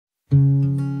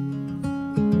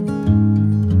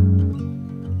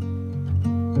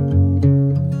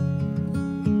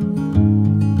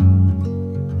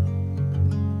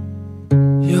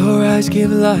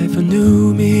give life a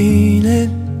new meaning.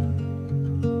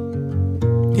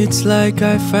 It's like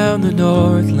I found the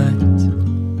Northlands.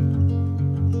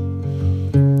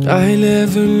 I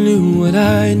never knew what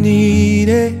I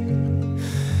needed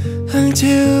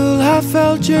until I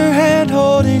felt your hand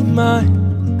holding mine.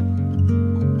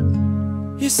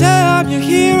 You say I'm your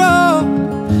hero,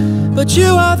 but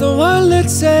you are the one that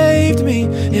saved me.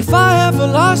 If I ever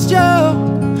lost you,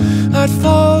 I'd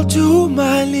fall to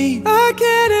my knees. I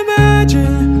can't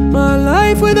imagine my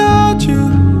life without you.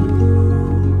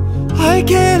 I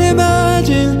can't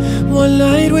imagine one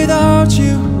night without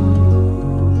you.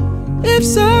 If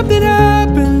something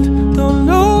happened, don't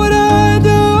know what I'd do.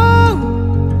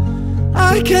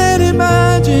 I can't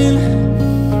imagine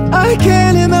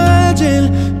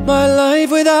my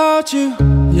life without you.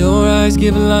 Your eyes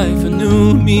give life a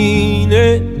new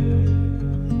meaning.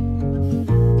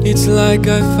 It's like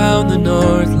I found the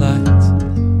North Lights.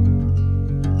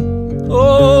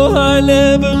 Oh, I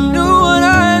never knew what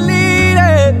I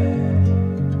needed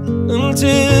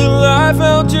until I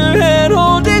felt your hand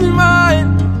holding mine.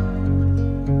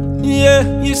 Yeah,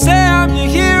 you say I'm your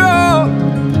hero,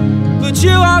 but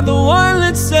you are the one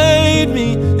that saved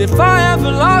me. If I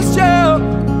ever lost you,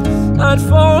 I'd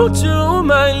fall to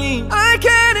my knees. I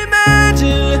can't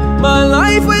imagine my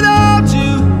life without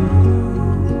you.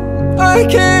 I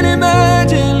can't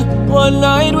imagine one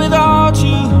night without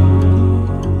you.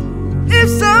 If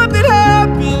something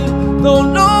happened,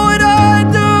 don't know what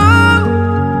I'd do.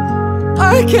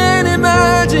 I can't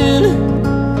imagine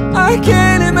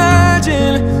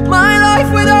my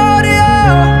life without you.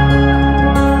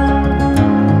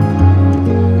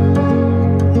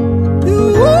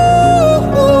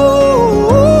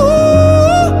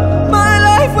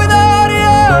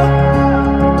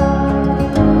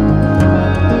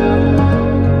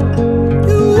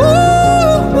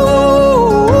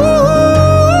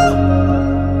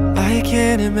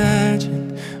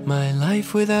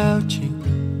 Without you,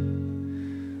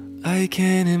 I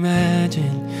can't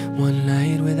imagine one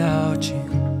night without you.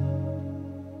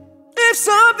 If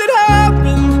something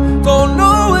happened, don't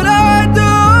know